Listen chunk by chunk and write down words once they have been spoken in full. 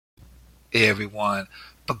Hey everyone,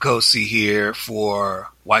 Pagosi here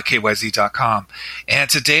for YKYZ.com. And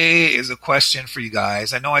today is a question for you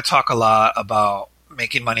guys. I know I talk a lot about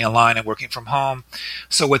making money online and working from home.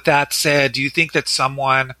 So with that said, do you think that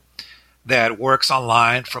someone that works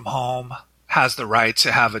online from home has the right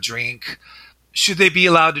to have a drink? Should they be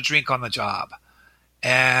allowed to drink on the job?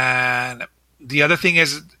 And the other thing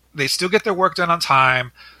is they still get their work done on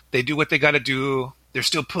time. They do what they got to do. They're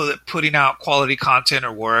still putting out quality content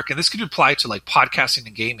or work. And this could apply to like podcasting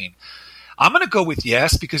and gaming. I'm going to go with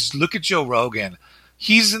yes, because look at Joe Rogan.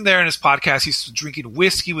 He's in there in his podcast. He's drinking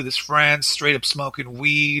whiskey with his friends, straight up smoking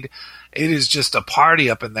weed. It is just a party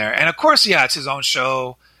up in there. And of course, yeah, it's his own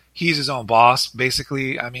show. He's his own boss,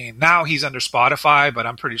 basically. I mean, now he's under Spotify, but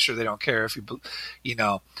I'm pretty sure they don't care if he,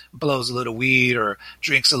 blows a little weed or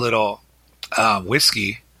drinks a little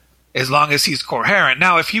whiskey, as long as he's coherent.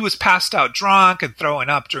 Now, if he was passed out drunk and throwing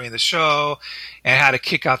up during the show and had to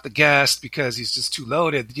kick out the guest because he's just too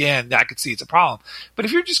loaded, yeah, I could see it's a problem. But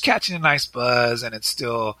if you're just catching a nice buzz and it's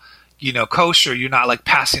still, kosher, you're not like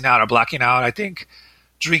passing out or blacking out, I think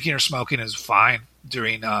drinking or smoking is fine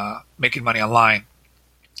during making money online.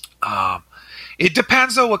 It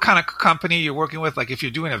depends though what kind of company you're working with. Like if you're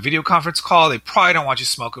doing a video conference call, they probably don't want you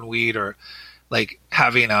smoking weed or like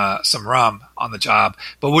having some rum on the job.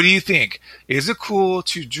 But what do you think? Is it cool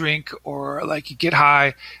to drink or like get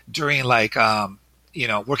high during like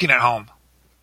working at home?